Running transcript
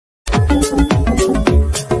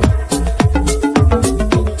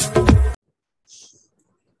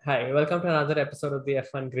Hi, welcome to another episode of the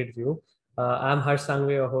F1 Grid View. I'm Harsh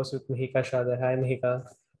Sangvi, your host with Mihika Shade. Hi, Mihika.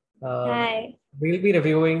 Um, Hi. we'll be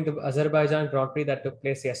reviewing the Azerbaijan Grand Prix that took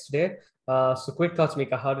place yesterday. So, quick thoughts,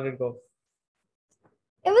 Mika. How did it go?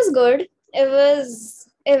 It was good. It was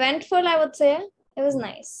eventful, I would say. It was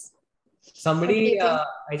nice. What did you Somebody, think?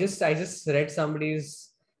 I just read somebody's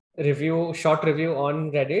short review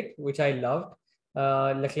on Reddit, which I loved.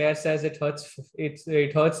 Leclerc says it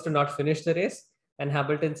hurts to not finish the race, and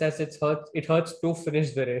Hamilton says it hurts to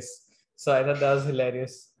finish the race. So I thought that was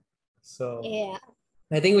hilarious. So Yeah.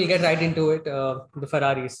 I think we'll get right into it. The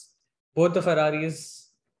Ferraris, both the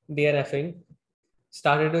Ferraris DNFing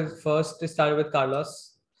started with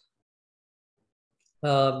Carlos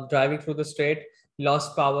driving through the straight,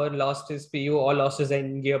 lost power, lost his PU, or lost his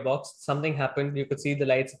engine gearbox. Something happened. You could see the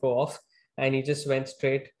lights go off, and he just went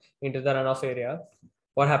straight into the runoff area.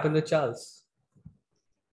 What happened with Charles?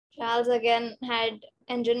 Charles again had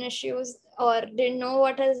engine issues or didn't know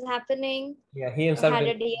what is happening Yeah, he or himself had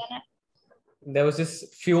didn't. a DNF. There was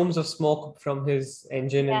just fumes of smoke from his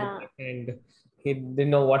engine in the Yeah. back, and he didn't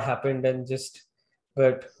know what happened, and just.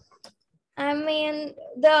 But I mean,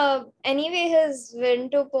 the anyway his win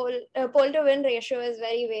to pole to win ratio is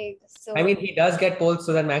very vague. I mean, So he does get poles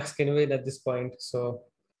so that Max can win at this point. So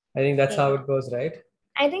I think that's how yeah, it goes, right?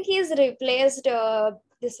 I think he's replaced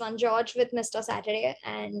this one George with Mr. Saturday,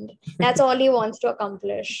 and that's all he wants to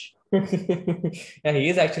accomplish. Yeah, he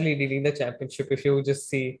is actually leading the championship if you just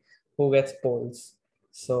see who gets poles.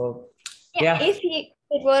 So, Yeah, yeah, if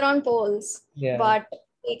it were on polls, yeah, but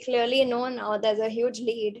we clearly know now there's a huge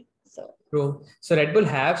lead. So true. So Red Bull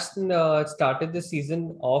have started the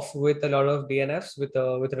season off with a lot of DNFs with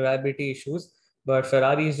reliability issues, but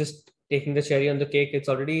Ferrari is just taking the cherry on the cake.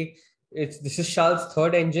 It's this is Charles'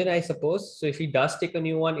 third engine, I suppose. So if he does take a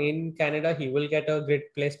new one in Canada, he will get a grid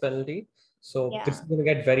place penalty. So this yeah, is going to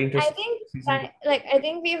get very I interesting think season. I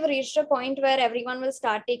think we've reached a point where everyone will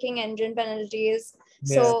start taking engine penalties.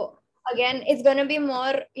 Yeah. So again, it's gonna be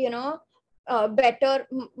more better,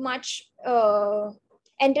 much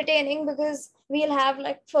entertaining because we'll have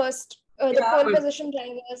like first the Yeah, pole but position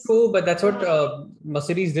drivers. true, but that's We'll what have,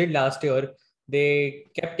 Mercedes did last year. They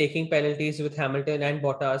kept taking penalties with Hamilton and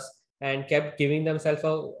Bottas and kept giving themselves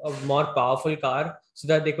a more powerful car so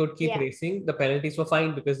that they could keep yeah, racing. The penalties were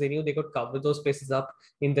fine because they knew they could cover those spaces up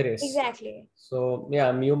in the race. exactly. So, yeah,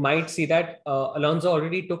 you might see that Alonso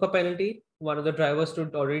already took a penalty. One of the drivers to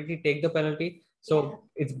already take the penalty. Yeah, So,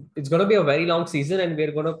 it's going to be a very long season and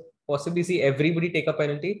we're going to possibly see everybody take a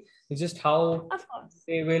penalty. It's just of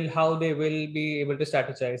course. how they will be able to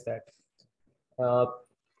strategize that. Uh,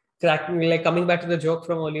 Cracking like coming back to the joke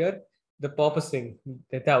from earlier, the purposing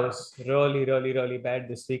that was really bad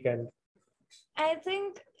this weekend. I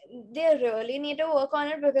think they really need to work on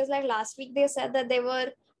it because, like last week, they said that they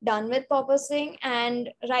were done with purposing, and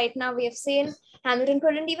right now we have seen Hamilton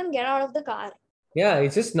couldn't even get out of the car. Yeah,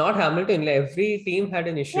 it's just not Hamilton. Like, every team had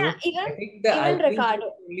an issue. Yeah, I think the even Alpines were Ricardo.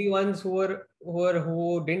 the only ones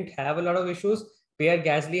who didn't have a lot of issues. Pierre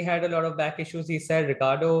Gasly had a lot of back issues. He said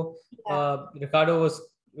Yeah, Ricardo was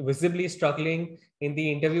visibly struggling in the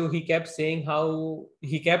interview. He kept saying how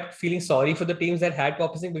he kept feeling sorry for the teams that had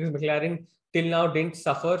porpoising because McLaren till now didn't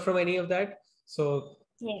suffer from any of that. So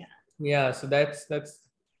yeah, yeah, so that's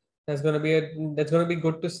gonna be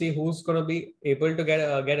good to see who's gonna be able to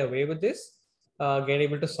get away with this, get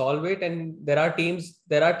able to solve it. And there are teams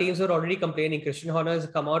who are already complaining. Christian Horner has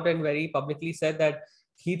come out and very publicly said that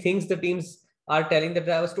he thinks the teams are telling the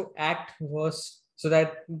drivers to act worse so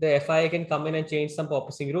that the FIA can come in and change some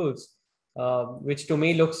porpoising rules, which to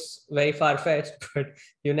me looks very far fetched, but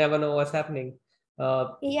you never know what's happening. Uh,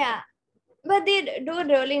 yeah. But they do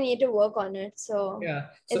really need to work on it. So Yeah.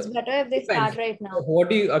 So it's better if they depends. start right So now.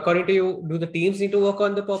 what according to you, do the teams need to work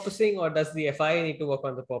on the purposing or does the FIA need to work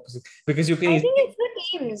on the purposing? Because you can I easily, think it's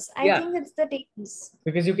the teams. I yeah, think it's the teams.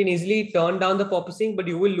 because you can easily turn down the purposing, but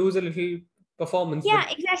you will lose a little performance. But Yeah,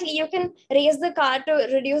 exactly. You can raise the car to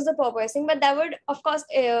reduce the purposing, but that would, of course,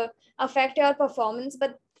 affect your performance.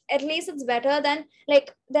 But at least it's better than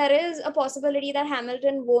like there is a possibility that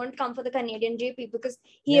Hamilton won't come for the Canadian GP because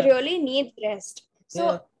he yeah, really needs rest. yeah,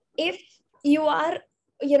 So if you are,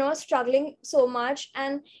 struggling so much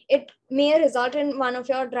and it may result in one of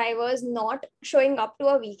your drivers not showing up to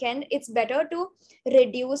a weekend, it's better to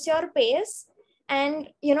reduce your pace and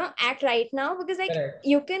act right now because like correct.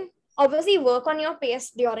 you can obviously work on your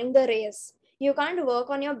pace during the race. You can't work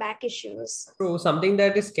on your back issues. True. Something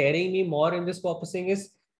that is scaring me more in this purposing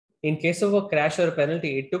is in case of a crash or a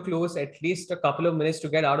penalty, it took Lewis at least a couple of minutes to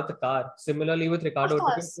get out of the car. Similarly with Of Ricardo, it took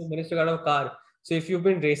him course. 2 minutes to get out of the car. So if you've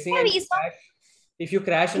been racing Yeah, and we saw if you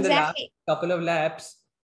crash in the last exactly. couple of laps,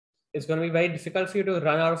 it's going to be very difficult for you to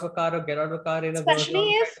run out of a car or get out of a car in a Especially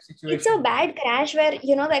burnout if kind of it's a situation. bad crash where,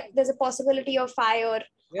 like there's a possibility of fire or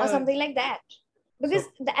Yeah. something like that. Because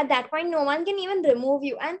So at that point, no one can even remove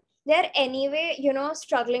you. And they're anyway,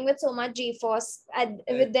 struggling with so much G-force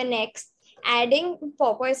with their necks. Adding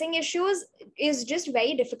porpoising issues is just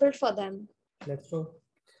very difficult for them. that's true.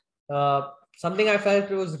 Something I felt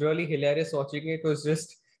was really hilarious watching it was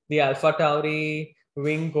just the Alpha Tauri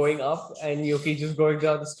wing going up and Yuki just going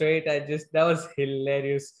down the straight. That was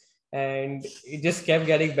hilarious, and it just kept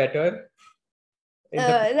getting better.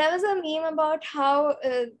 There was a meme about how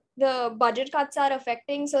the budget cuts are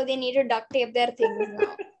affecting, so they need to duct tape their things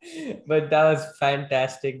now. But that was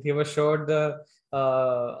fantastic. He was showed the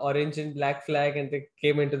orange and black flag, and they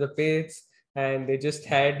came into the pits, and they just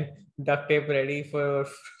had duct tape ready for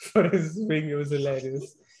for his wing. It was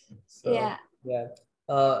hilarious. So Yeah. yeah.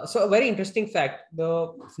 So a very interesting fact: the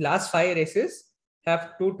last 5 races have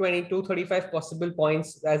 220, 235 possible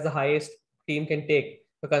points as the highest team can take,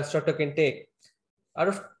 the constructor can take. Out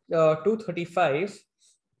of 235,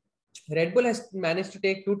 Red Bull has managed to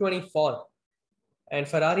take 224, and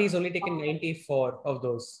Ferrari has only taken 94 of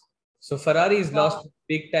those. So Ferrari's Wow. lost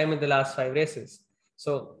big time in the last 5 races.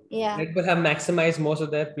 So Yeah. Red Bull have maximized most of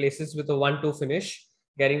their places with a 1-2 finish,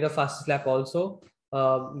 getting the fastest lap also.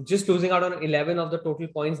 Just losing out on 11 of the total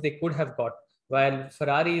points they could have got, while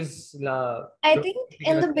Ferrari is I think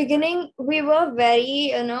in the beginning we were very,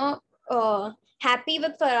 happy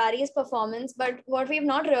with Ferrari's performance, but what we've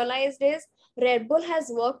not realized is Red Bull has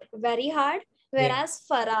worked very hard, yeah, whereas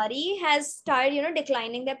Ferrari has started,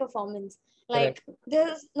 declining their performance. correct. Like this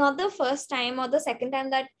is not the first time or the second time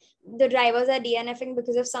that the drivers are DNFing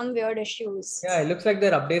because of some weird issues. Yeah, it looks like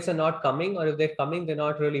their updates are not coming, or if they're coming, they're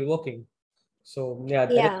not really working. So yeah,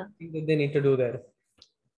 that is Yeah. something that they need to do there.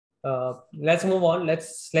 Let's move on. Let's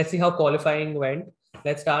see how qualifying went.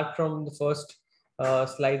 Let's start from the first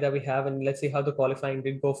slide that we have, and let's see how the qualifying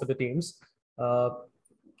did go for the teams. Uh,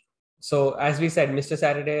 so as we said, Mr.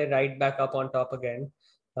 Saturday right back up on top again.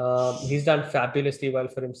 He's done fabulously well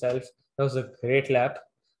for himself. That was a great lap.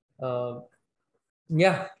 Uh,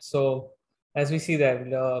 yeah. So as we see there,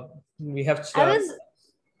 we have I was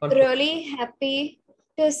on. really happy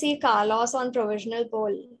to see Carlos on provisional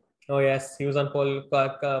pole. Oh yes, he was on pole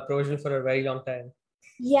provisional for a very long time.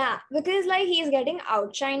 Yeah, because like he's getting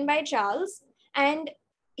outshined by Charles, and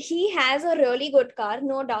he has a really good car.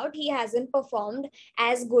 No doubt he hasn't performed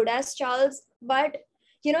as good as Charles, but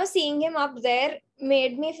seeing him up there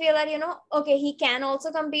made me feel that, okay, he can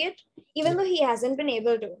also compete, even though he hasn't been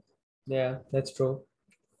able to. Yeah, that's true.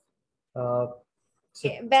 Uh, so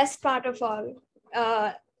Best part of all,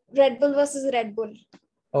 Red Bull versus Red Bull.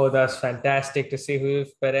 Oh, that's fantastic to see who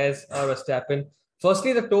Perez or Verstappen.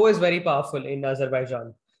 Firstly, the toe is very powerful in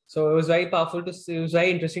Azerbaijan. So it was very powerful to see, it was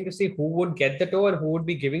very interesting to see who would get the toe and who would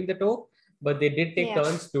be giving the toe. But they did take Yeah.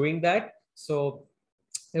 turns doing that. So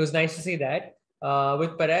it was nice to see that.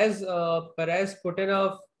 With Perez put in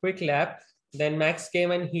a quick lap. Then Max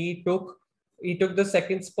came and he took the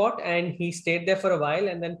second spot and he stayed there for a while.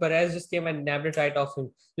 And then Perez just came and nabbed it right off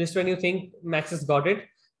him. Just when you think Max has got it,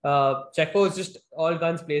 Checo is just all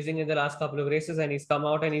guns blazing in the last couple of races, and he's come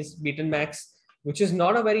out and he's beaten Max, which is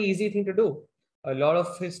not a very easy thing to do. A lot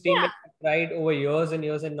of his teammates have tried over years and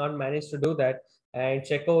years and not managed to do that. And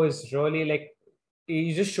Checo is really like,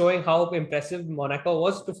 he's just showing how impressive Monaco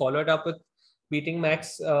was to follow it up with beating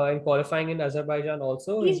Max in qualifying in Azerbaijan.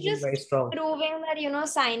 Also, He's he's been just very strong. proving that,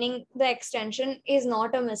 signing the extension is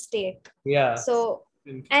not a mistake. Yeah. So,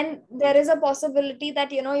 and there is a possibility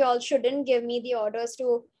that, you all shouldn't give me the orders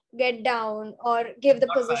to get down or give the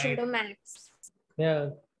position to Max. Yeah.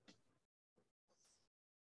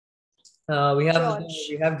 We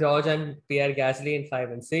have George and Pierre Gasly in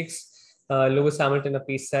 5 and 6. Lewis Hamilton a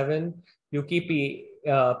P7, Yuki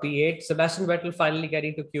P8. Sebastian Vettel finally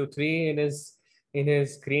getting to Q3 in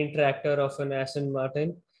his green tractor of an Aston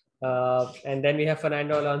Martin. And then we have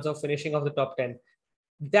Fernando Alonso finishing off the top 10.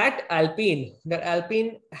 That Alpine,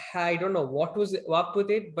 I don't know what was up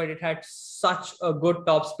with it, but it had such a good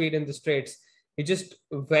top speed in the straights. It just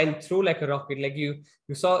went through like a rocket. Like you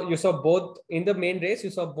saw both in the main race.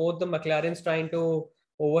 You saw both the McLarens trying to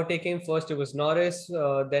overtake him. First it was Norris,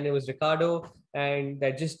 then it was Ricardo, and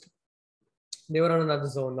they were on another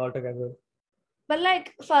zone altogether. But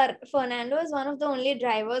like Fernando is one of the only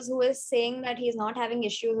drivers who is saying that he's not having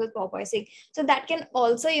issues with porpoising. So that can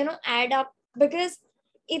also, add up, because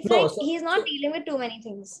it's he's not dealing with too many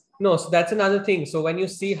things. No, so that's another thing. So when you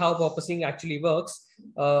see how porpoising actually works,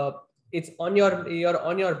 it's on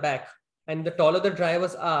your back, and the taller the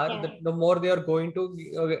drivers are, the more they are going to,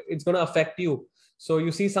 it's going to affect you. So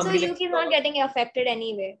you see somebody. So Yuki's not getting affected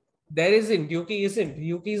anyway. there isn't. Yuki isn't.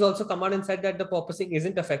 Yuki's also come out and said that the porpoising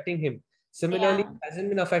isn't affecting him. Similarly, Yeah. it hasn't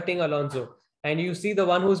been affecting Alonso. And you see the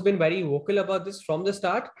one who's been very vocal about this from the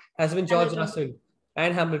start has been George Hamilton. Russell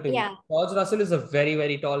and Hamilton. Yeah. George Russell is a very,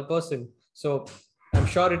 very tall person. So I'm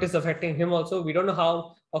sure it is affecting him also. We don't know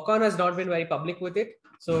how. Ocon has not been very public with it.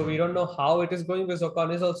 So we don't know how it is going because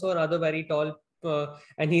Ocon is also another very tall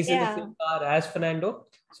and he's in the Yeah. same car as Fernando.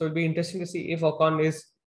 So it'll be interesting to see if Ocon is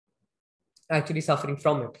actually suffering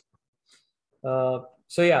from it.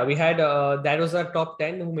 So yeah, we had that was our top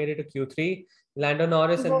 10 who made it to Q3. Lando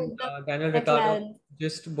Norris and Both the Daniel Ricciardo, McLaren.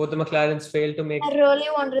 just both the McLarens failed to I make, really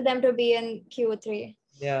wanted them to be in Q3.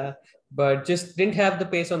 yeah, but just didn't have the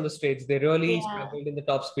pace on the straights. They really Yeah. struggled in the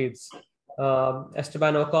top speeds.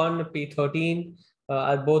 Esteban Ocon, P13.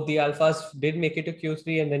 Both the Alphas did make it to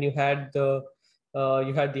Q3, and then you had the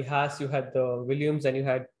Haas, you had the Williams, and you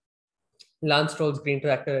had Lance Stroll's green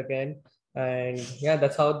tractor again. And yeah,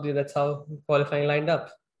 that's how qualifying lined up.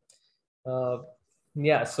 Uh,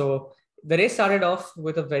 yeah, so the race started off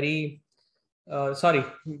with a very sorry.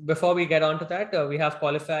 Before we get on to that, we have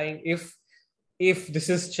qualifying. If this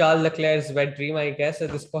is Charles Leclerc's wet dream, I guess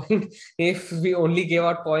at this point, if we only gave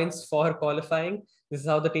out points for qualifying, this is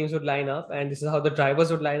how the teams would line up, and this is how the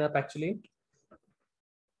drivers would line up actually.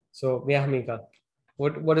 So yeah, Mika,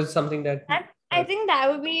 what is something that I think that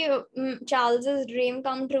would be Charles's dream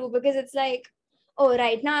come true because it's like, oh,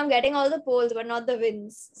 right now I'm getting all the poles, but not the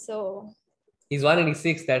wins. So he's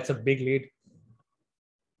 186? That's a big lead.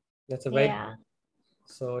 That's a very yeah.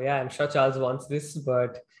 So yeah, I'm sure Charles wants this,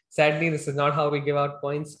 but sadly, this is not how we give out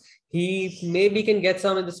points. He maybe can get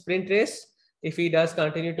some in the sprint race if he does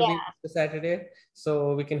continue to be the Saturday.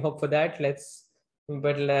 So we can hope for that.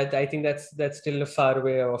 I think that's still a far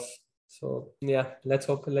way off. So yeah, let's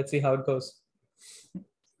hope. Let's see how it goes.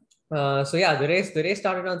 So yeah, the race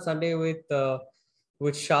started on Sunday with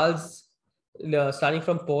Charles starting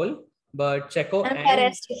from pole, but Checo And and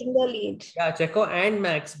Perez taking the lead. yeah, Checo and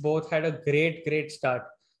Max both had a great start.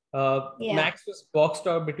 Yeah. Max was boxed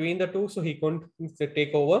out between the two, so he couldn't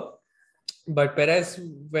take over. But Perez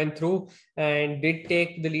went through and did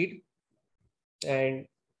take the lead, and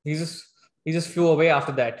he just flew away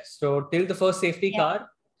after that. So till the first safety car,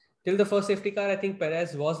 I think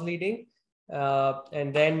Perez was leading,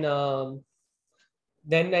 and then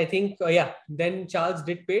I think then Charles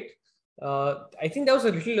did pit. I think that was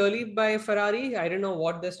a little early by Ferrari. I don't know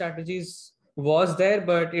what the strategies was there,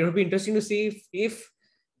 but it would be interesting to see if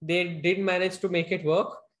they did manage to make it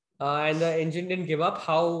work and the engine didn't give up,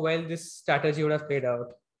 how well this strategy would have played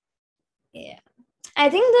out. Yeah. I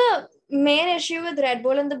think the main issue with Red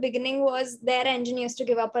Bull in the beginning was their engine used to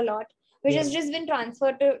give up a lot, which has just been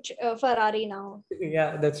transferred to Ferrari now.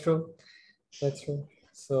 Yeah, that's true. That's true.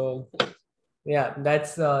 So yeah,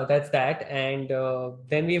 that's that. And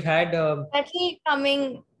then we've had Actually,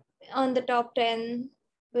 coming on the top 10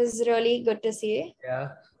 was really good to see. yeah,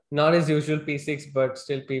 not his usual P6, but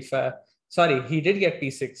still P5. Sorry, he did get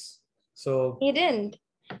P6. So he didn't.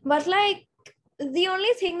 But like the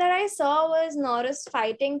only thing that I saw was Norris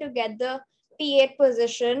fighting to get the P8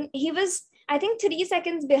 position. He was, I think, 3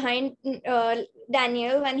 seconds behind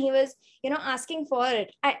Daniel when he was, asking for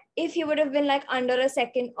it. If he would have been like under a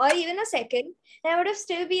second or even a second, that would have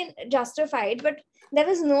still been justified. But there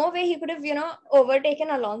was no way he could have, overtaken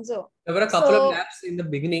Alonso. There were a couple of laps in the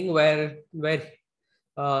beginning where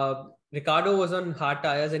Ricardo was on hard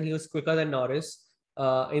tires and he was quicker than Norris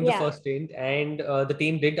in the first stint, and the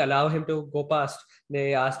team did allow him to go past.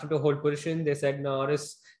 They asked him to hold position. They said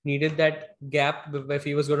Norris needed that gap if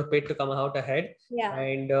he was going to pit to come out ahead. Yeah.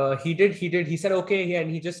 And he did. He said okay, and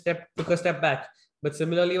he just took a step back. But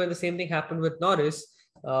similarly, when the same thing happened with Norris,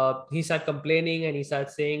 he started complaining and he started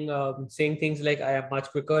saying things like, "I am much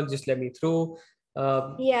quicker. Just let me through."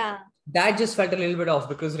 That just felt a little bit off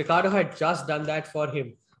because Ricardo had just done that for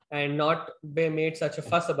him and not made such a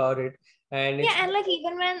fuss about it. And and like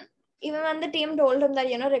even when the team told him that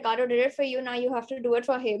Ricardo did it for you, now you have to do it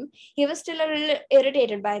for him, he was still a little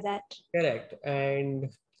irritated by that. Correct. And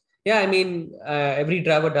yeah, I mean, every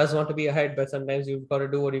driver does want to be ahead, but sometimes you've got to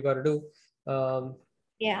do what you got to do.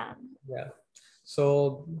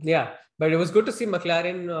 So yeah, but it was good to see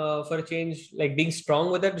McLaren for a change, like being strong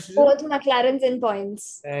with that decision. Both McLarens in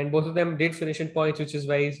points, and both of them did finish in points, which is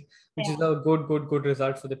a good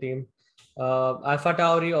result for the team. Alpha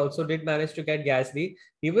Tauri also did manage to get Gasly.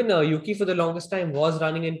 Even Yuki for the longest time was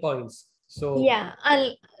running in points. So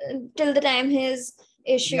till the time his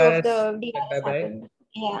issue of the DRS happened.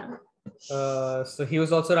 So he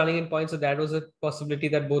was also running in points. So that was a possibility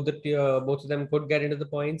that both of them could get into the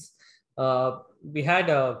points. We had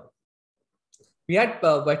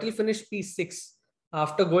Vettel finish P6.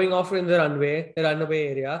 after going off in the runaway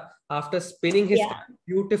area, after spinning his car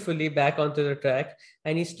beautifully back onto the track,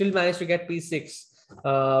 and he still managed to get P6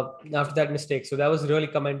 after that mistake. So that was really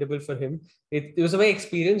commendable for him. It was a very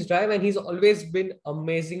experienced drive, and he's always been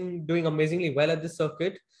amazing, doing amazingly well at this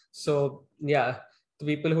circuit. So yeah, the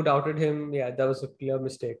people who doubted him, yeah, that was a clear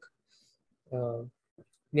mistake.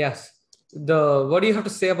 Yes. What do you have to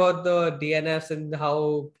say about the DNFs and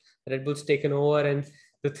how Red Bull's taken over and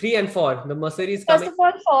the 3 and 4, the Mercedes First coming? of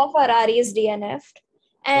all, 4 Ferraris DNF'd.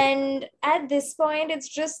 And at this point, it's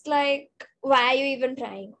just like, why are you even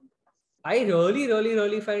trying? I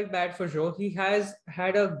really felt bad for Joe. He has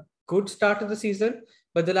had a good start to the season,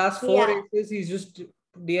 but the last 4 races, he's just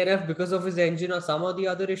DNF because of his engine or some or the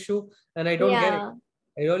other issue. And I don't get it.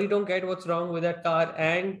 I really don't get what's wrong with that car.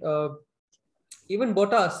 And even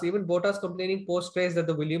Bottas complaining post race that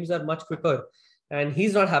the Williams are much quicker, and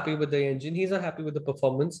he's not happy with the engine. He's not happy with the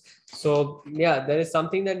performance. So yeah, there is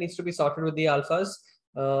something that needs to be sorted with the Alphas.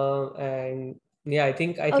 And yeah, I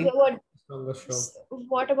think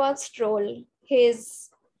what about Stroll? His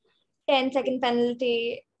 10-second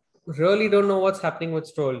penalty. Really don't know what's happening with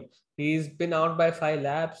Stroll. He's been out by 5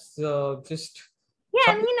 laps. I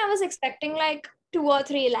mean, I was expecting like 2 or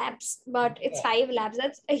 3 laps, but it's 5 laps.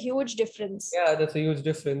 That's a huge difference. Yeah, that's a huge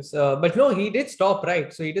difference. But no, he did stop,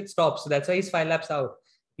 right? So he did stop. So that's why he's 5 laps out.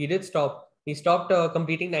 He did stop. He stopped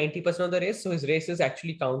completing 90% of the race. So his race is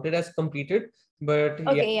actually counted as completed. But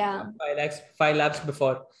 5 laps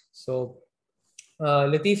before. So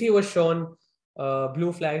Latifi was shown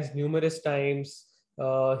blue flags numerous times. He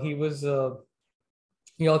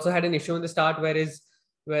also had an issue in the start where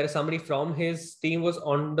somebody from his team was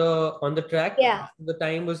on the track after the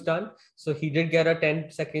time was done. So he did get a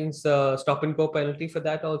 10 seconds stop and go penalty for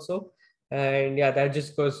that also. And yeah, that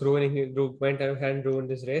just was ruined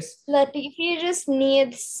his race. Latifi just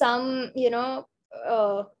needs some,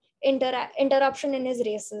 interruption in his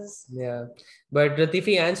races. Yeah, but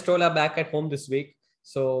Latifi and Stroll are back at home this week.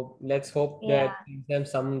 So let's hope that brings them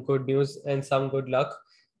some good news and some good luck.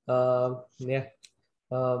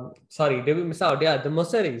 Sorry, did we miss out? Yeah, the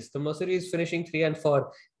Mercedes finishing 3 and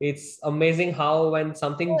 4. It's amazing how when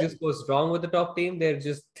something just goes wrong with the top team, they're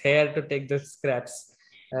just there to take the scraps.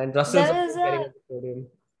 And Russell's getting on the podium.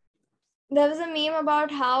 There was a meme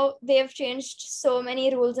about how they've changed so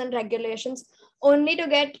many rules and regulations only to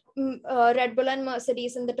get Red Bull and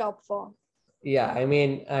Mercedes in the top 4. Yeah, I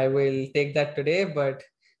mean, I will take that today, but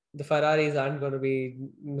the Ferraris aren't going to be.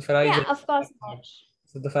 Of course not.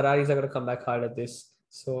 So the Ferraris are going to come back hard at this.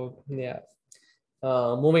 So yeah,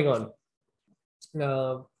 moving on.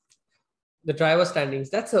 The driver standings.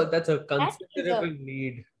 That's a considerable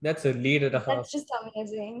lead. That's a lead and a half. That's just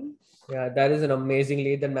amazing. Yeah, that is an amazing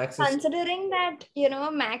lead that Max is. Considering that,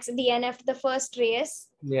 Max DNF'd the first race.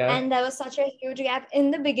 Yeah. And there was such a huge gap in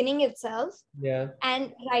the beginning itself. Yeah.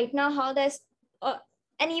 And right now, how there's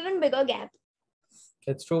an even bigger gap.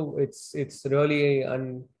 That's true. It's really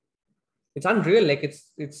it's unreal. Like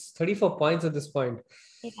it's 34 points at this point.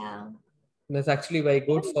 Yeah. That's actually very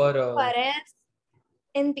good for Perez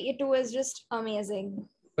in P2 is just amazing.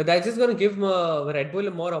 But that's just going to give Red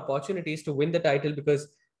Bull more opportunities to win the title, because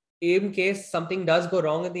in case something does go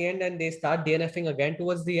wrong at the end and they start DNFing again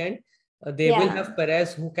towards the end, they will have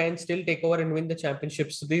Perez who can still take over and win the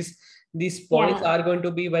championship. So these points are going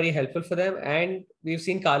to be very helpful for them. And we've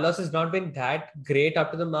seen Carlos has not been that great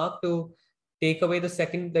up to the mark to take away the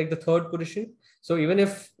third position. So even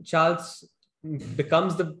if Charles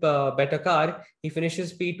becomes the better car, he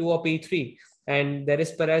finishes P2 or P3. And there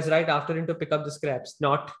is Perez right after him to pick up the scraps,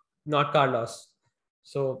 not Carlos.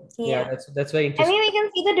 So that's very interesting. I mean, we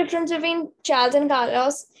can see the difference between Charles and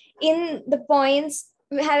Carlos in the points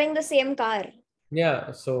having the same car.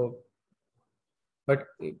 Yeah. So, but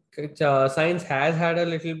Sainz has had a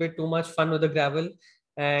little bit too much fun with the gravel,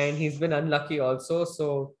 and he's been unlucky also.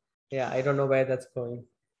 So yeah, I don't know where that's going.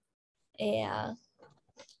 Yeah.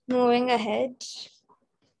 Moving ahead.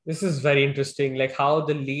 This is very interesting. Like how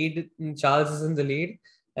the lead, Charles is in the lead,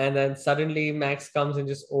 and then suddenly Max comes and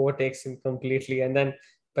just overtakes him completely, and then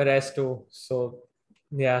Perez too. So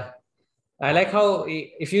yeah, I like how,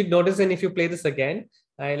 if you notice and if you play this again,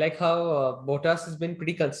 I like how Bottas has been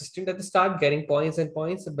pretty consistent at the start, getting points and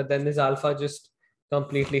points, but then his Alpha just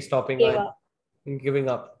completely stopping and giving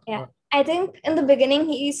up. Yeah. I think in the beginning,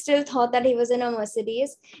 he still thought that he was in a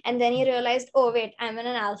Mercedes, and then he realized, oh wait, I'm in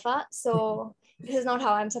an Alpha. So this is not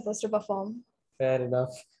how I'm supposed to perform. Fair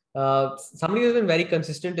enough. Somebody who's been very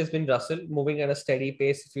consistent has been Russell, moving at a steady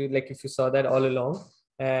pace. If you saw that all along,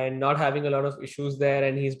 and not having a lot of issues there,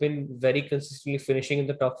 and he's been very consistently finishing in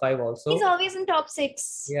the top 5 also. He's always in top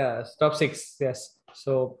 6. Yeah, top 6. Yes.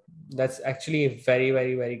 So that's actually very,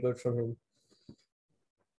 very, very good from him.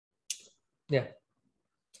 Yeah.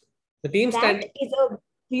 The team That standing. is a I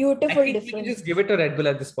beautiful think we can difference. just give it to Red Bull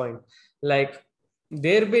at this point. Like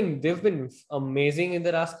they've been amazing in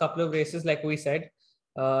the last couple of races, like we said.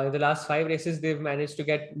 In the last 5 races, they've managed to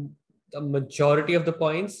get the majority of the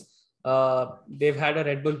points. They've had a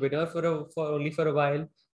Red Bull winner for a while,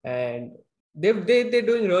 and they're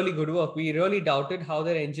doing really good work. We really doubted how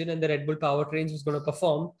their engine and the Red Bull powertrains was going to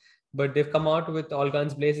perform, but they've come out with all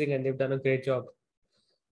guns blazing, and they've done a great job.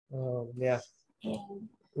 Yeah. Yeah.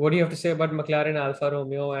 What do you have to say about McLaren, Alfa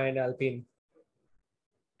Romeo, and Alpine?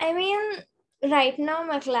 I mean, right now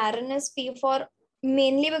McLaren is P4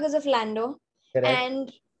 mainly because of Lando. Correct.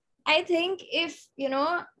 And I think if,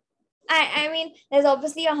 I mean, there's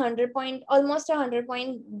obviously 100 point, almost 100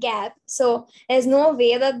 point gap. So there's no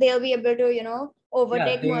way that they'll be able to, Yeah,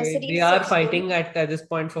 overtake they Mercedes are so soon. fighting at this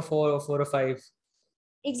point for four or five.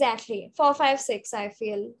 Exactly. 4, 5, 6, I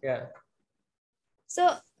feel. Yeah,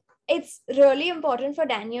 So it's really important for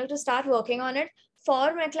Daniel to start working on it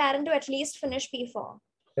for McLaren to at least finish P4.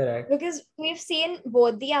 correct. Because we've seen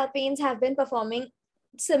both the Alpines have been performing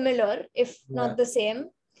similar, if Yeah, not the same.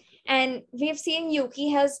 And we've seen Yuki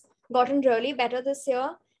has gotten really better this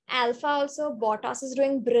year. Alpha also, Bottas is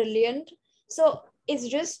doing brilliant. So it's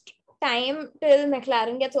just time till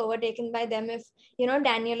McLaren gets overtaken by them if,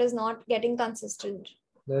 Daniel is not getting consistent.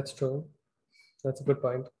 that's true. That's a good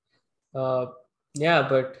point. Uh, yeah,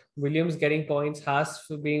 but Williams getting points, Haas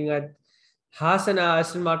and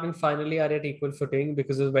Aston Martin finally are at equal footing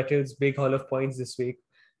because of Vettel's big haul of points this week.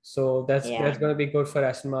 So Yeah. that's going to be good for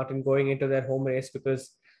Aston Martin going into their home race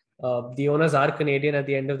because the owners are Canadian at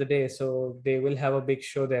the end of the day, so they will have a big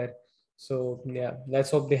show there. So yeah,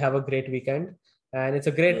 let's hope they have a great weekend, and it's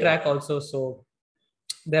a great Yeah. track also. So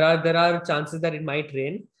there are chances that it might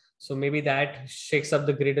rain, so maybe that shakes up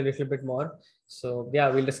the grid a little bit more. So yeah,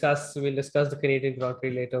 we'll discuss the Canadian Grand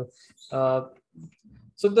Prix later. uh,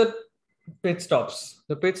 so the pit stops,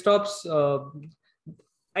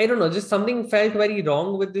 I don't know, just something felt very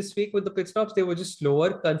wrong with this week with the pit stops. They were just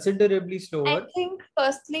slower, considerably I slower. think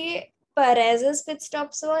firstly, Perez's pit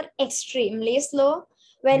stops were extremely slow. Do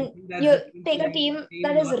you When think that's you the team take a playing team team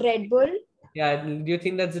that is not Red Bull, yeah, do you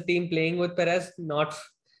think that's the team playing with Perez, not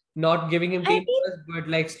giving him I team mean, first, but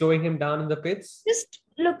like slowing him down in the pits? just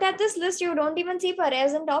look at this list. You don't even see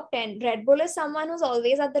Perez in top 10. Red Bull is someone who's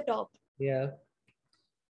always at the top. Yeah.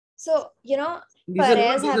 So, These are not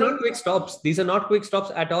Perez these are not having, quick stops. These are not quick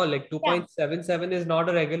stops at all. Like yeah, 2.77 is not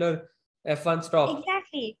a regular F1 stop.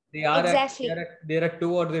 exactly, They are at they're exactly. at they're at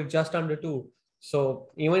two or they're just under two. So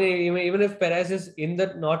even if Perez is in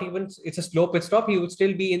the not even it's a slow pit stop, he would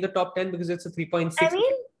still be in the top 10 because it's a I 3.6.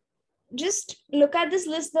 mean, just look at this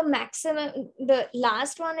list. The maximum, the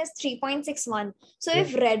last one is 3.61. So Yeah,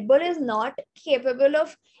 if Red Bull is not capable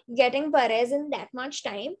of getting Perez in that much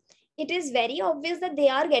time, it is very obvious that they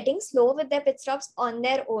are getting slow with their pit stops on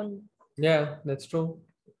their own. yeah, that's true.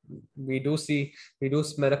 We do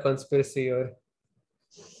smell a conspiracy here.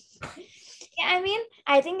 Yeah, I mean,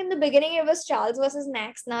 I think in the beginning it was Charles versus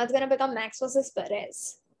Max. Now it's gonna become Max versus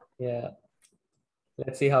Perez. Yeah.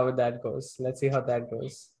 Let's see how that goes. Let's see how that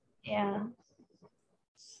goes. Yeah.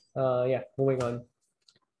 Yeah, moving on.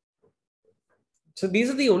 So these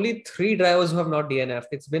are the only three drivers who have not DNF'd.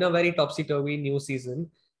 It's been a very topsy-turvy new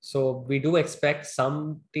season. So we do expect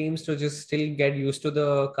some teams to just still get used to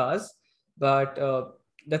the cars, but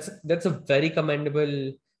that's a very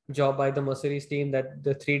commendable job by the Mercedes team that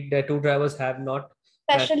the two drivers have not.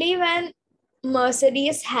 Especially when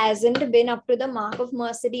Mercedes hasn't been up to the mark of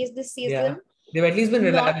Mercedes this Yeah, season. they've at least been Not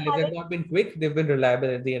reliable. If they've having not been quick, they've been reliable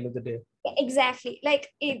at the end of the day. exactly like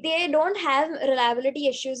they don't have reliability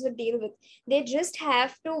issues to deal with. They just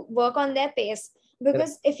have to work on their pace,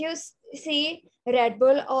 because if you see Red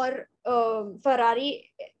Bull or Ferrari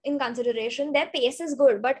in consideration, their pace is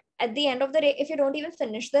good, but at the end of the day, if you don't even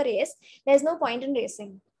finish the race, there's no point in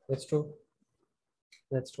racing. That's true.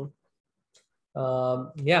 That's true.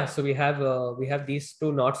 Yeah, so we have these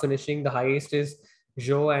two not finishing. The highest is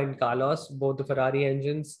Joe and Carlos, both the Ferrari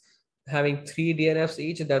engines, having 3 DNFs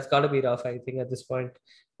each. That's got to be rough, I think, at this point.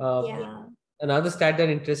 Yeah. Another stat that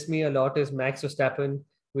interests me a lot is Max Verstappen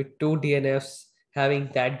with 2 DNFs having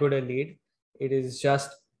that good a lead. It is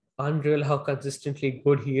just unreal how consistently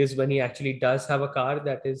good he is when he actually does have a car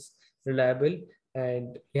that is reliable.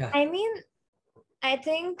 And yeah, I mean, I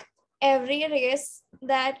think every race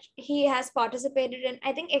that he has participated in,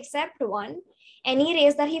 I think except one, any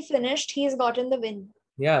race that he finished, he's gotten the win.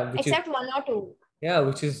 yeah, which is Except one or two. Yeah,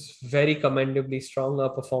 which is very commendably strong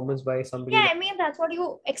performance by somebody. Yeah, I mean, that's what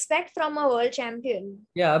you expect from a world champion.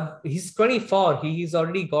 Yeah, he's 24. He's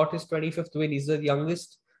already got his 25th win. He's the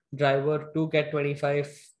youngest driver to get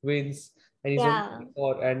 25 wins, and he's only Yeah.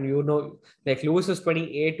 24. And like Lewis was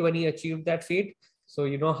 28 when he achieved that feat. So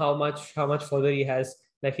you know how much further he has.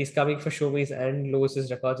 Like he's coming for Shumi's and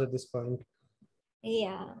Lewis's records at this point.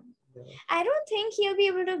 Yeah. Yeah. I don't think he'll be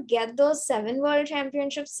able to get those 7 world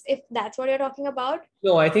championships if that's what you're talking about.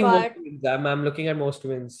 No, I think most But wins. I'm looking at most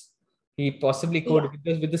wins. He possibly could yeah,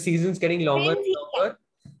 because with the seasons getting longer wins and he can. longer,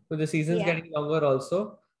 with the seasons Yeah. getting longer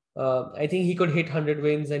also, I think he could hit 100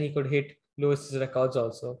 wins and he could hit Lewis's records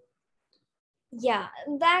also. Yeah,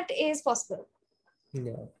 that is possible.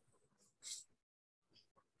 Yeah.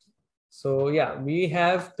 So yeah, we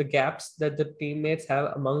have the gaps that the teammates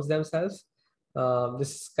have amongst themselves.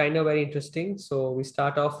 This is kind of very interesting. So we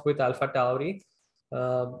start off with Alpha Tauri.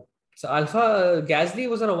 So Alpha Gasly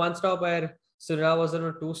was on a one stop where Tsunoda was on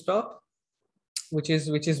a two stop, which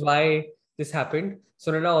is why this happened.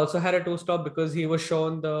 Tsunoda also had a two stop because he was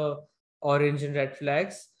shown the orange and red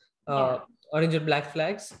flags, uh, Yeah. orange and black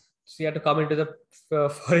flags. So he had to come into the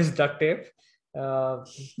for his duct tape. Uh,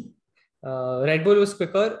 Red Bull was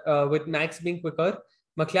quicker, with Max being quicker.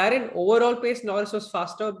 McLaren overall pace, Norris was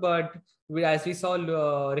faster, but as we saw,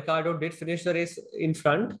 Ricardo did finish the race in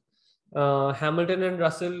front. Hamilton and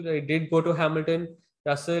Russell did go to Hamilton.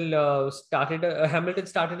 Hamilton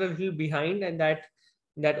started a little behind, and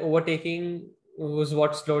that overtaking was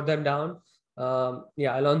what slowed them down.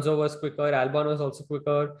 Yeah, Alonso was quicker. Albon was also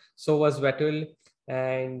quicker. So was Vettel,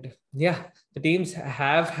 and yeah, the teams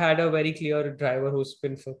have had a very clear driver who's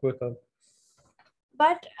been quicker.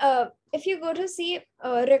 But if you go to see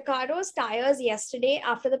Ricardo's tires yesterday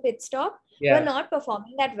after the pit stop were Yeah. not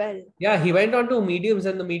performing that well. Yeah, he went on to mediums,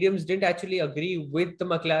 and the mediums didn't actually agree with the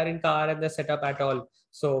McLaren car and the setup at all.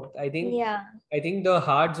 So Yeah. I think the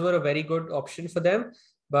hards were a very good option for them,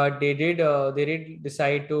 but they did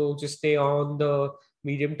decide to just stay on the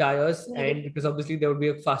medium tires, and because obviously there would be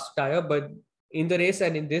a fast tire, but in the race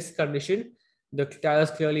and in this condition, the tires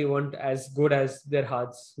clearly weren't as good as their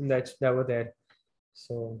hards that were there.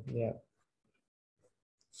 So yeah,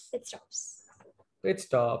 It stops. it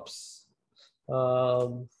stops.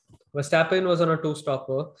 Verstappen was on a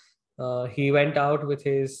two-stopper. He went out with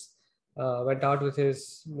his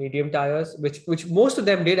medium tires, which most of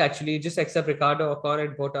them did actually, just except Ricardo, Ocon,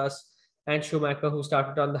 and Bottas, and Schumacher, who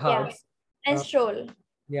started on the Yeah. hards. And Uh, Stroll.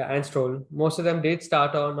 yeah, and Stroll. Most of them did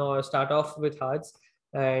start off with hards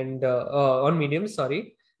and on mediums,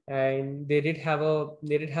 sorry. And they did have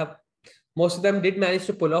most of them did manage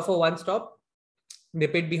to pull off a one stop. They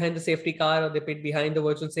pit behind the safety car or they pit behind the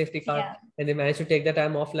virtual safety car, Yeah. and they managed to take the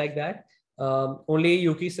time off like that. Only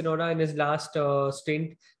Yuki Tsunoda in his last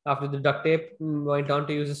stint after the duct tape went on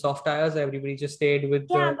to use the soft tires. Everybody just stayed with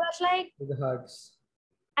Yeah, but like the hards.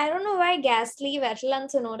 I don't know why Gasly, Vettel, and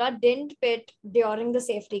Tsunoda didn't pit during the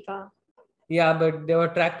safety car. Yeah, but their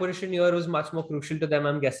track position here was much more crucial to them,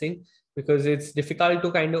 I'm guessing, because it's difficult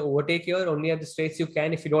to kind of overtake here. Only at the straights you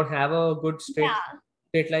can. If you don't have a good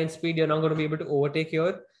straight line speed, you're not going to be able to overtake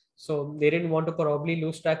here. So they didn't want to probably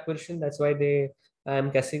lose track position. That's why I'm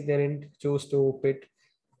guessing they didn't choose to pit.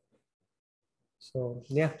 So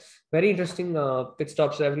yeah, very interesting pit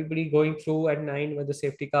stops. Everybody going through at 9 where the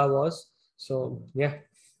safety car was. So yeah,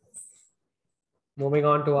 moving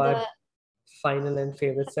on to our final and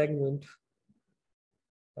favorite segment.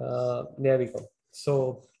 There we go.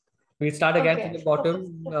 So we start again from the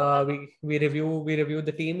bottom. We review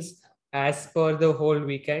the teams as per the whole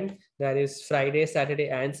weekend. That is Friday, Saturday,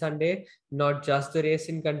 and Sunday, not just the race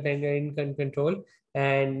in control.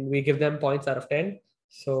 And we give them points out of 10.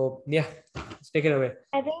 So yeah, let's take it away.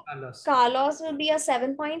 I think Carlos will be a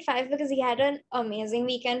 7.5 because he had an amazing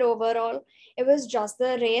weekend overall. It was just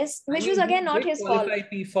the race, which was again not his fault. Qualified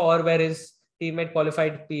P4, whereas teammate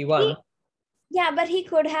qualified P1. Yeah, but he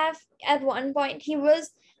could have at one point. He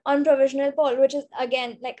was on provisional pole, which is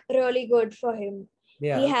again like really good for him.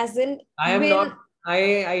 Yeah. He hasn't. I am not.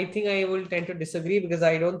 I think I will tend to disagree because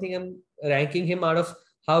I don't think I'm ranking him out of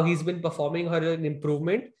how he's been performing or an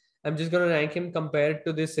improvement. I'm just going to rank him compared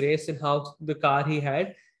to this race and how the car he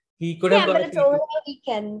had. He could have. Yeah, but it's overall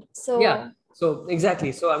weekend. So yeah. So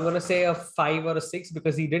exactly. So I'm going to say a 5 or a 6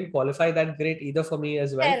 because he didn't qualify that great either for me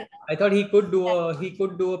as well. I thought he could do a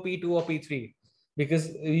P2 or P3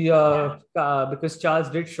 because Charles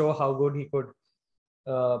did show how good he could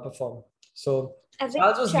perform. So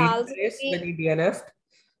Charles was leading the race when he DNF'd.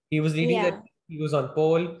 He was leading he was on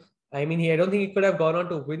pole. I mean, I don't think he could have gone on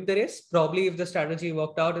to win the race. Probably if the strategy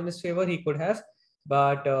worked out in his favor, he could have.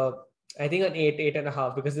 But I think an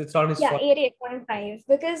 8.5 because it's not his Yeah, fault. 8.5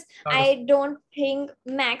 because Not his- I don't think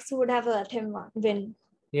Max would have let him win.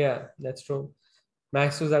 Yeah, that's true.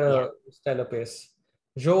 Max was at Yeah. a stellar pace.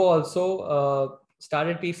 Joe also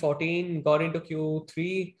started P14, got into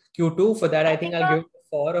Q3, Q2. For that, I I think think I'll give it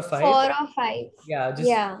 4 or 5. 4 or 5. Yeah, just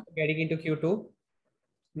Yeah. getting into Q2.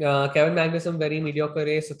 Kevin Magnussen, very mediocre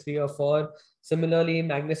race, a 3 or 4. Similarly,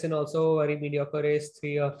 Magnussen also very mediocre race,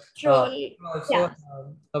 Troll. also Yeah.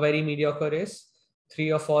 a very mediocre race,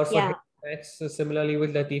 3 or 4 for him. Yeah. Max, similarly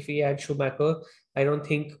with Latifi and Schumacher, I don't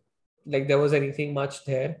think like there was anything much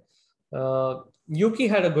there. Yuki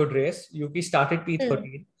had a good race. Yuki started Hmm.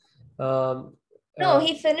 P13. Um, No, uh,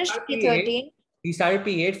 he finished started P8. P13. He started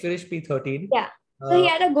P8, finished P13. Yeah. So he Uh,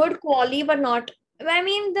 had a good quali, but not. I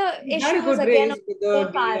mean, the he had issue a was good again race on with the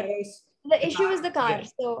the car. DRS. The The issue car, was the car. yeah,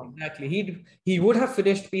 So exactly. He would have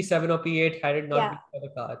finished P7 or P8 had it not yeah. been for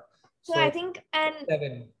the car. So I So think an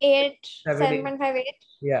seven, 8, seven, eight, 7.58.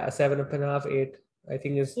 yeah, 7.5, 8. I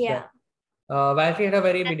think is that. Yeah. Valtteri had a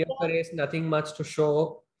very mediocre Albon, race, nothing much to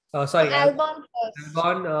show. no, Sorry, Albon first.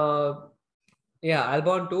 Albon. Yeah,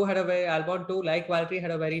 Albon 2, like Valtteri,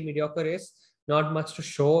 had a very mediocre race. Not much to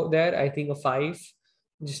show there. I think a 5,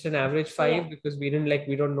 just an average Yeah. 5 because we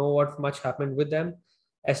don't know what much happened with them.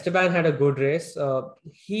 Esteban had a good race.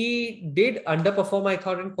 He did underperform, I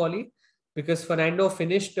thought, in quali because Fernando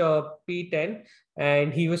finished P10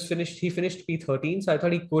 and he finished P13. So I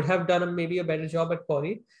thought he could have done maybe a better job at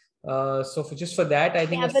quali. So just for that, I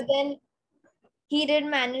think Yeah, but then he did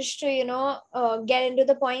manage to, get into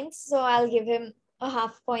the points. So I'll give him a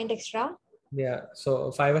half point extra. yeah.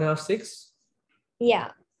 So 5.5, 6.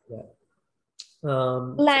 Yeah. Yeah.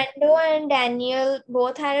 Lando and Daniel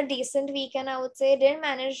both had a decent weekend, I would say. Didn't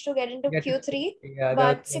manage to get into Yeah, Q3, yeah,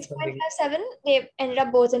 but that's something. 6.57, they ended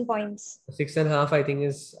up both in points. 6.5,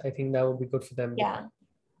 I think that would be good for them. Yeah.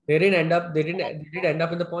 They did end up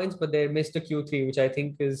in the points, but they missed the Q3, which I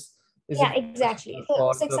think is a Yeah, bit exactly. So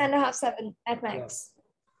for six the and a half, 7 at yeah. max.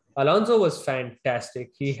 Alonso was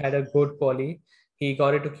fantastic. He had a good quali. He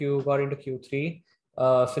got into Q3.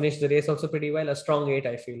 Finished the race also pretty well. A strong 8,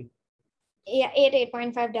 I feel. Yeah, 8,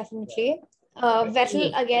 8.5, definitely.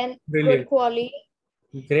 Vettel, again, good Brilliant. quality.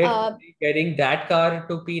 Great. Uh, Getting that car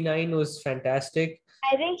to P9 was fantastic.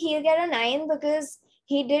 I think he'll get a 9 because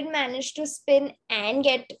he did manage to spin and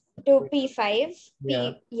get to P5.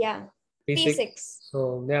 Yeah. Yeah, P6. P6.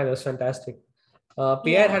 So yeah, that was fantastic.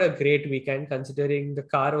 Pierre Yeah, had a great weekend considering the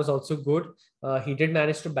car was also good. He did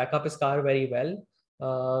manage to back up his car very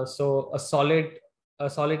well. So a solid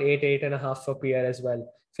 8.5 for Pierre as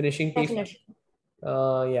well, finishing P5.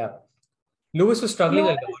 definitely. Yeah, Lewis was struggling a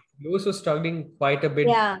Lewis, lot. Lewis was struggling quite a bit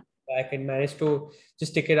yeah. back and managed to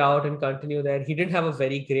just stick it out and continue there. He didn't have a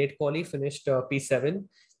very great quali, finished P7,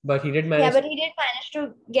 but he did Yeah, manage. but he did manage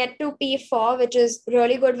to get to P4, which is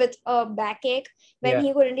really good with a backache when Yeah,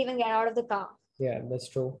 he couldn't even get out of the car. yeah, that's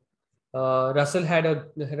true.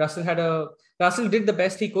 Russell did the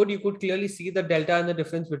best he could. You could clearly see the delta and the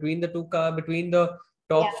difference between between the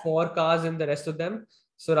top Yeah, 4 cars and the rest of them.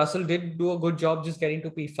 So Russell did do a good job just getting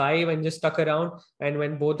to P5 and just stuck around. And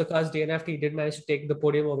when both the cars DNF'd, he did manage to take the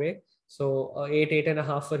podium away. So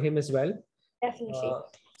 8.5 for him as well. definitely.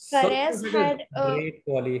 Sonoda Perez had had a great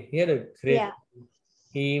quali. yeah,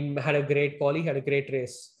 He had a great quali, had a great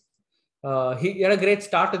race. He had a great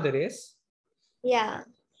start to the race. yeah.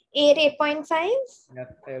 8, 8.5. Yeah,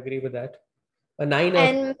 I agree with that. A 9 also.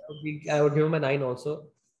 And I would give him a 9 also.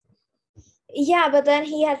 yeah, but then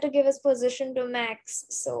he had to give his position to Max.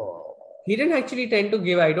 So He didn't actually tend to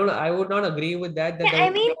give. I would not agree with that. yeah, I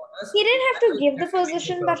mean, he didn't have to give the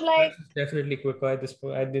position, but like, Definitely quicker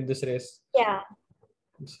in this race. yeah,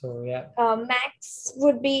 So yeah, Max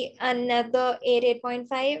would be another 8,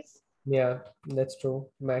 8.5. yeah, that's true.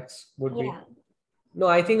 Max would be. Yeah. No,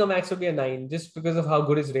 I think a Max would be a 9 just because of how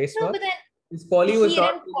good his race No, was. but then His quali was he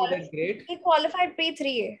not didn't really qualify. that great. He qualified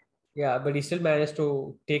P3. Yeah, but he still managed to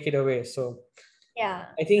take it away. So Yeah.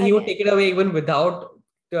 I think he would take it away even without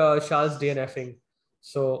Charles DNFing.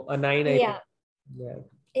 So a 9, I think. Yeah. Yeah.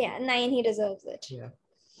 Yeah, 9, he deserves it. Yeah.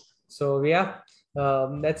 So yeah,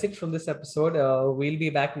 that's it from this episode. We'll be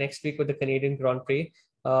back next week with the Canadian Grand Prix.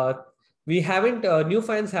 We haven't New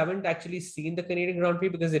fans haven't actually seen the Canadian Grand Prix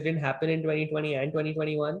because it didn't happen in 2020 and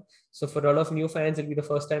 2021. So for a lot of new fans, it'll be the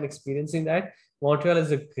first time experiencing that. Montreal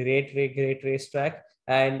is a great racetrack,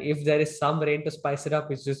 and if there is some rain to spice it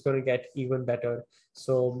up, it's just going to get even better.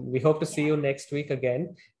 So we hope to see you next week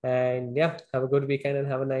again. And yeah, have a good weekend and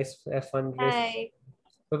have a nice, fun race.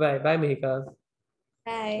 Bye. Bye bye, Mihika.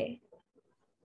 Bye.